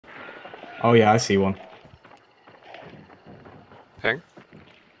Oh yeah, I see one. Ping.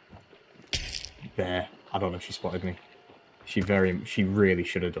 There. I don't know if she spotted me. She really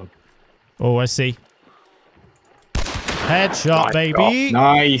should have done. Oh, I see. Headshot, Nice baby. shot.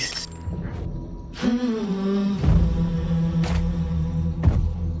 Nice.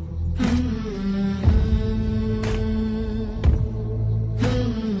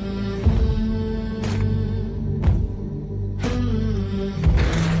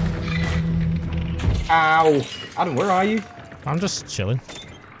 Ow. Adam, where are you? I'm just chilling.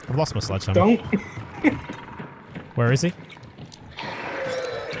 I've lost my sledgehammer. Don't. Where is he?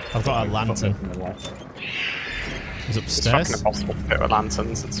 I've got a lantern. He's It's upstairs. fucking impossible to hit with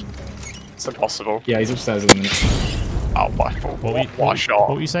lanterns. It's impossible. Yeah, he's upstairs at the minute. Oh, by full. What a shot.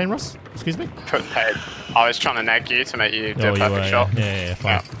 What were you saying, Ross? Excuse me? Put head. I was trying to neg you to make you do a you perfect were, shot. Yeah,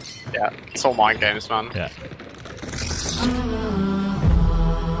 fine. Yeah. It's all mind games, man. Yeah.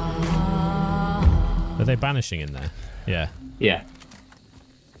 Are they banishing in there? Yeah. Yeah.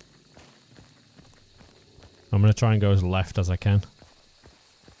 I'm going to try and go as left as I can.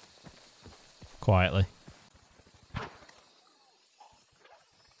 Quietly.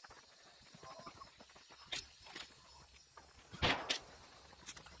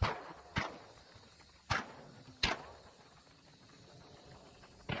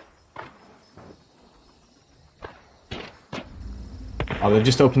 Oh, they've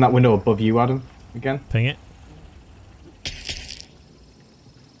just opened that window above you, Adam. Again. Ping it.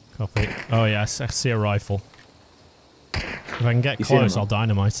 Copy. Oh, yeah, I see a rifle. If I can get You see close, him, I'll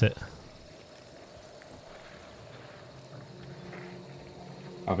dynamite it.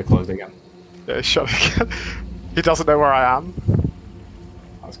 Oh, they closed again. Yeah, he's shot again. He doesn't know where I am.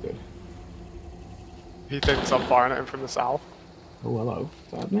 That's good. He thinks I'm firing at him from the south. Oh, hello.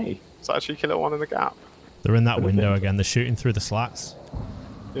 Is that me? It's actually killer one in the gap. They're in that Could have window been. again. They're shooting through the slats.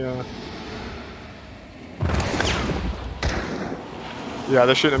 Yeah. Yeah,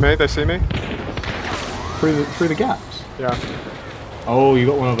 they're shooting at me. They see me. Through the gaps? Yeah. Oh, you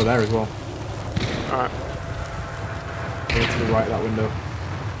got one over there as well. Alright. Go to the right of that window.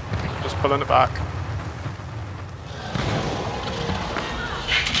 Just pulling it back.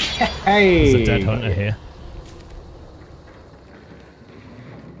 Hey! There's a dead hunter here.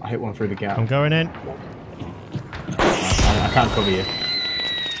 I hit one through the gap. I'm going in. I can't cover you.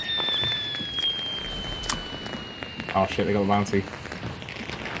 Oh shit, they got the bounty.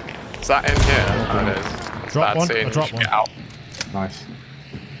 Is that in here? Oh, it is. Drop Bad one. scene. I dropped one. Get out. Nice.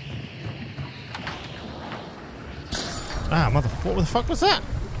 Ah, what the fuck was that?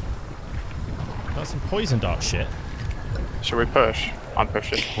 That's some poison dart shit. Should we push? I'm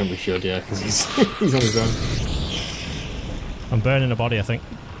pushing. I think we should, yeah, because he's, he's on his own. I'm burning a body, I think.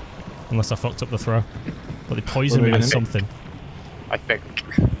 Unless I fucked up the throw. But they poisoned What are me we with doing? something. I think.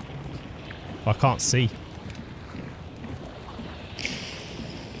 I can't see.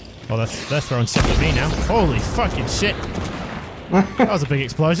 Oh, they're throwing stuff at me now. Holy fucking shit. That was a big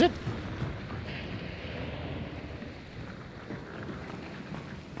explosion.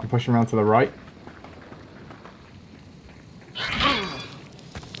 I'm pushing around to the right.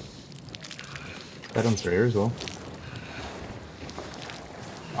 Dead hunter here as well.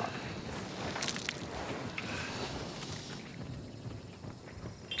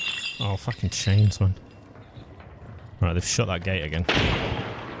 Oh, fucking chains, man. Right, they've shut that gate again.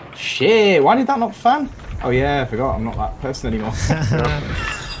 Shit, why did that not fan? Oh yeah, I forgot, I'm not that person anymore.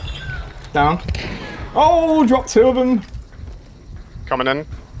 Down. Oh, dropped two of them. Coming in.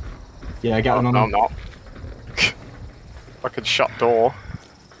 Yeah, get them on No, them. I'm not. Fucking shut door.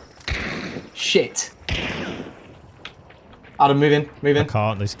 Shit. Adam, move in, move in. I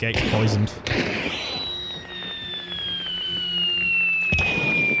can't, this gate's poisoned.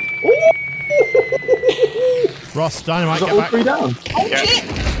 Ross, dynamite, Is that get all back. three down? Oh Yeah.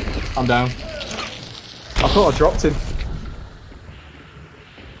 shit! I'm down. I thought I dropped him.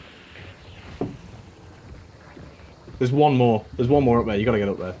 There's one more. There's one more up there. You gotta get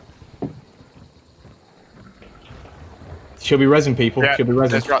up there. She'll be resin people. Yeah, She'll be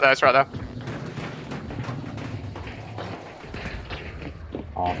resin. it's right there. It's right there.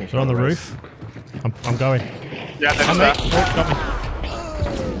 Oh, I think They're on the res. roof. I'm going. Yeah, they're I'm just there. there. Oh, got me.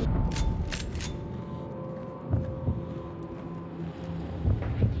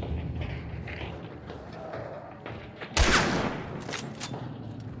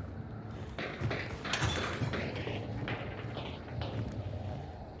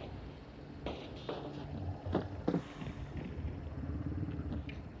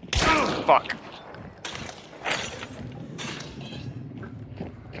 Fuck.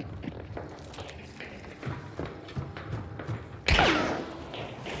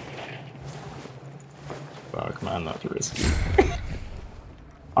 Fuck, man, that's risky.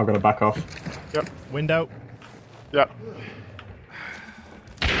 I've got to back off. Yep. Window. Yep.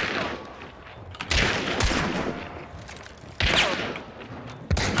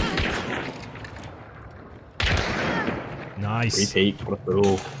 Nice. Repeat. What a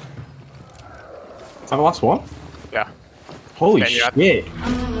fool. Is that the last one? Yeah. Holy Okay, yeah. shit.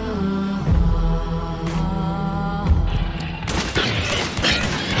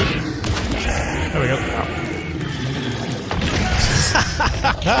 There we go.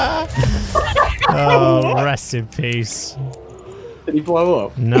 Oh, rest in peace. Did he blow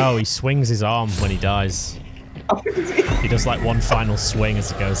up? No, he swings his arm when he dies. He does like one final swing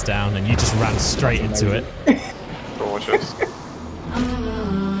as it goes down, and you just ran straight into it. Gorgeous.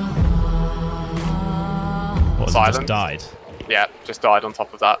 What, has he just Silence. died? Yeah, just died on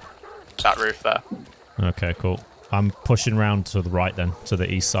top of that roof there. Okay, cool. I'm pushing round to the right then, to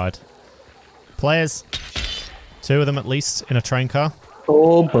the east side. Players. 2 of them at least in a train car.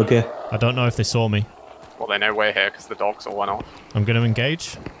 Oh, bugger. I don't know if they saw me. Well, they know we're here because the dogs all went off. I'm going to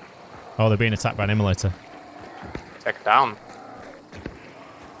engage. Oh, they're being attacked by an immolator. Take it down.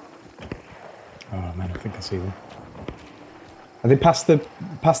 Oh man, I think I see them. Are they past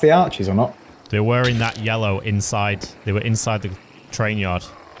the arches or not? They were in that yellow inside. They were inside the train yard.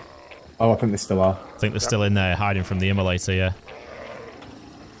 Oh, I think they still are. I think they're still in there hiding from the immolator, yeah.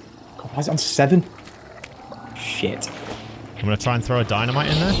 God, why is it on 7? Shit. I'm going to try and throw a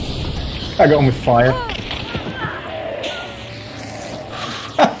dynamite in there. I got on with fire.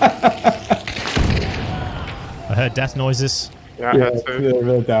 I heard death noises. Yeah, Yeah,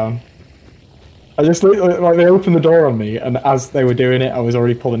 they're down. I just like they opened the door on me, and as they were doing it, I was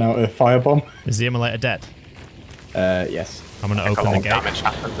already pulling out a firebomb. Is the immolator dead? Yes. I'm going to a open lot the of gate. damage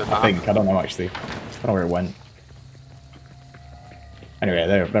happened in I that. think. I don't know actually. I don't know where it went. Anyway,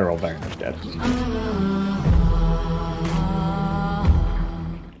 they're all very much dead.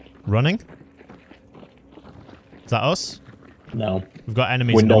 Running? Is that us? No. We've got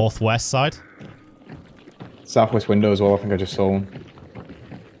enemies Window. northwest side. Southwest window as well. I think I just saw one.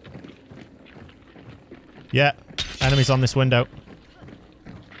 Yeah, enemies on this window.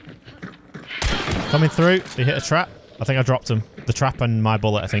 Coming through. They hit a trap. I think I dropped him. The trap and my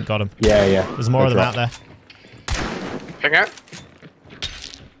bullet, I think, got him. Yeah, yeah. There's more of them out there. Ping it.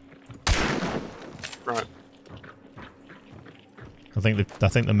 Right. I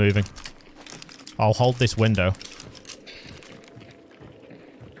think they're moving. I'll hold this window.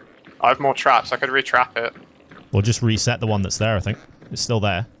 I have more traps. I could re-trap it. We'll just reset the one that's there, I think. It's still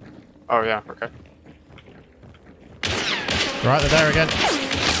there. Oh, yeah. Okay. Right, they're there again.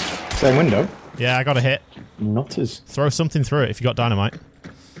 Same window. Yeah, I got a hit. Nutters. Throw something through it if you got dynamite.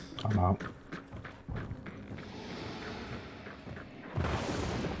 I'm out.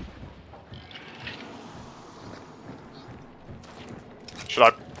 Should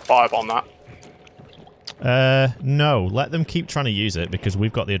I firebomb that? No. Let them keep trying to use it because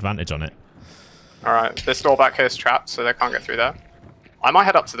we've got the advantage on it. Alright, this door back here is trapped, so they can't get through there. I might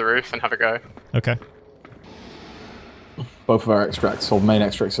head up to the roof and have a go. Okay. Both of our extracts, or main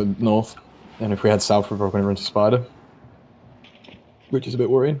extracts, are north. And if we head south, we're probably going to run into Spider. Which is a bit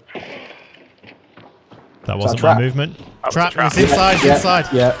worrying. That wasn't trap? my movement. was Trap. a trap. He's inside. He's Yeah, inside.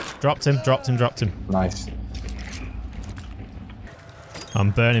 Yeah. Dropped him. Dropped him. Dropped him. Nice. I'm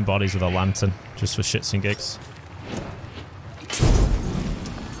burning bodies with a lantern just for shits and gigs.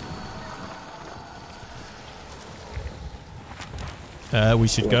 We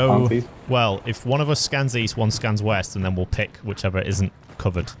should go... Well, if one of us scans east, one scans west, and then we'll pick whichever isn't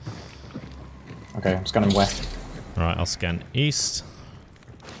covered. Okay, I'm scanning west. Alright, I'll scan east.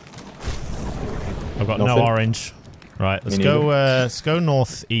 I've got Nothing. no orange. Right, let's go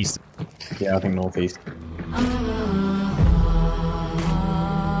northeast. Yeah, I think northeast.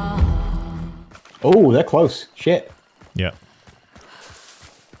 Oh, they're close. Shit. Yeah.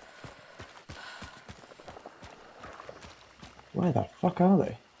 Where the fuck are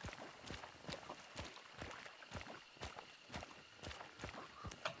they?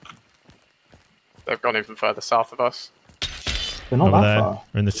 They've gone even further south of us. They're not Over that there. far.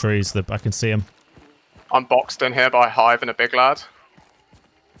 They're in the trees. I can see them. I'm boxed in here by Hive and a big lad.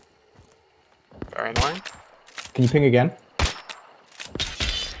 Very annoying. Can you ping again?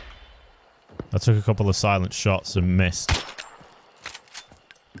 I took a couple of silent shots and missed.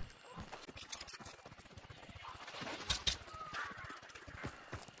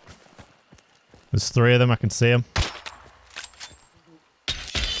 There's 3 of them. I can see them.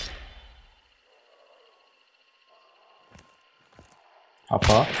 How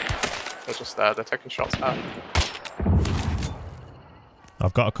far? They're just there. They're taking shots at.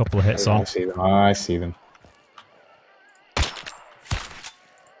 I've got a couple of hits I on. see them. I see them.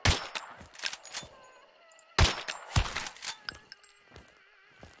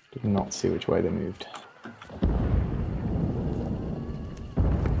 not see which way they moved.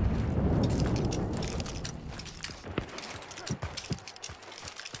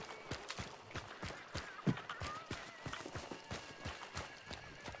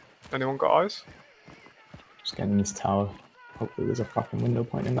 Anyone got eyes? Just getting in this tower. Hopefully there's a fucking window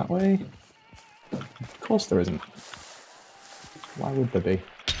pointing that way. Of course there isn't. Why would there be?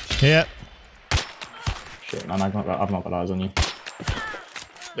 Here. Shit, man, I've not got eyes on you.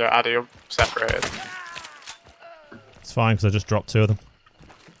 Yeah, Addy, you're separated. It's fine because I just dropped 2 of them.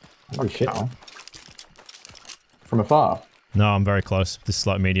 Oh shit, man. From afar? No, I'm very close. This is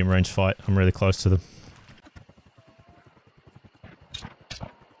like a medium range fight. I'm really close to them.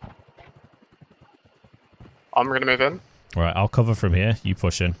 I'm gonna move in. Alright, I'll cover from here. You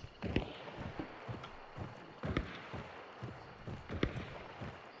push in.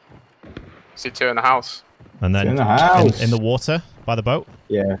 See 2 in the house. And then In the house! in the water by the boat.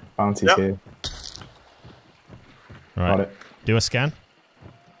 Yeah, bounty's Yep. here. Alright. Got it. Do a scan.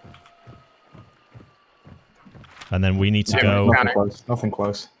 And then we need to Yeah, go... we Nothing close. Nothing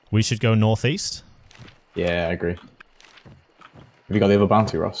close. We should go northeast. Yeah, I agree. Have you got the other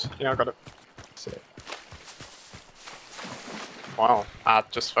bounty, Ross? Yeah, I got it. Sick. Wow, Ad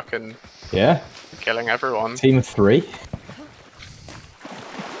just fucking Yeah? killing everyone. Team of 3?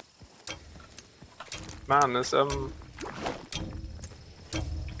 Man, there's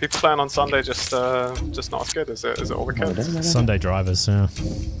people playing on Sunday just not as good. Is it all the kids? Sunday drivers, yeah.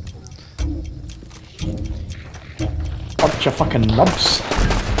 Bunch of fucking nubs.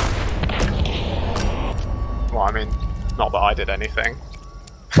 Well, I mean, not that I did anything.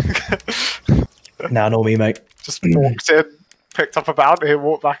 Nah, not me, mate. Just walked in, picked up a bounty, and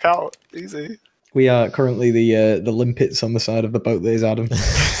walked back out. Easy. We are currently the limpets on the side of the boat. There's Adam.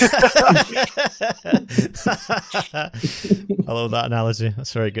 I love that analogy.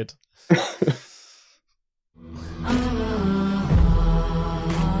 That's very good. Yeah,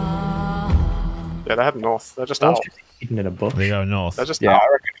 they're heading north. They're just out. Hidden in a bush. They go north. They're just Yeah, out.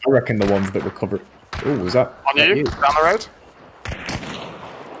 I reckon the ones that were covered. Oh, was that On that you, down the road.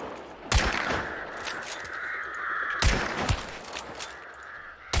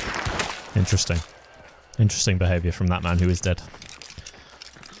 Interesting. Interesting behaviour from that man who is dead.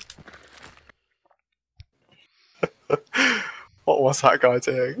 What was that guy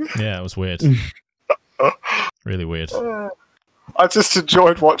doing? Yeah, it was weird. Really weird. I just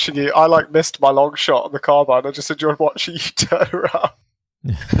enjoyed watching you. I like missed my long shot on the carbine. I just enjoyed watching you turn around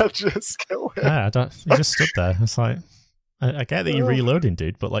and just kill him. Yeah, you just stood there. It's like, I get that you're reloading,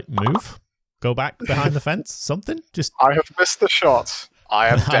 dude, but like, move, go back behind the fence, something. Just I have missed the shot. I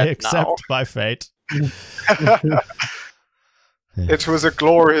am I dead accept my fate. It was a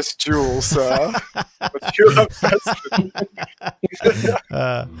glorious duel, sir. But you have bested.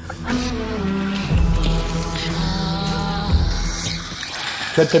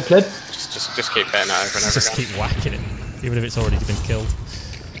 Pled. Just keep hitting it over and over Just again. keep whacking it, even if it's already been killed.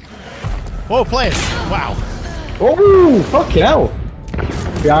 Whoa, players! Wow. Oh, fucking hell!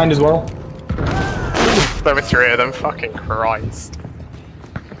 Behind as well. There were 3 of them. Fucking Christ.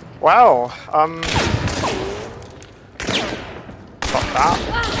 Wow. Fuck that.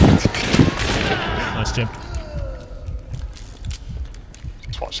 Nice, Jim.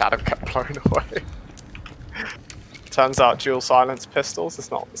 Just watch Adam get blown away. Turns out dual silence pistols it's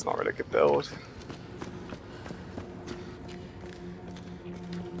not really a good build.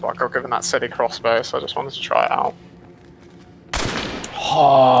 But I got given that city crossbow, so I just wanted to try it out.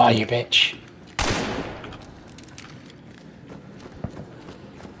 Oh, you bitch.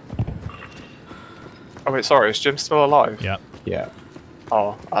 Oh wait, sorry, is Jim still alive? Yeah. Yeah.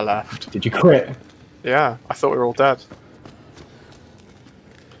 Oh, I left. Did you quit? Yeah, I thought we were all dead.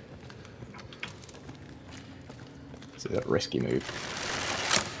 It's a risky move.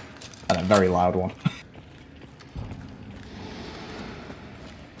 And a very loud one.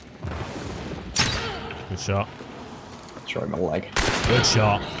 Good shot. Throw him a leg. Good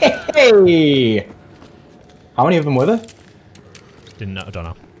shot. Hey! How many of them were there? Didn't know. I don't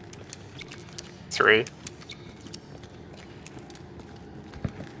know. 3.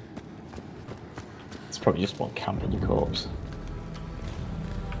 It's probably just one camping your corpse.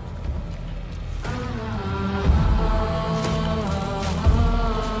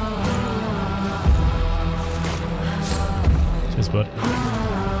 Cheers, bud.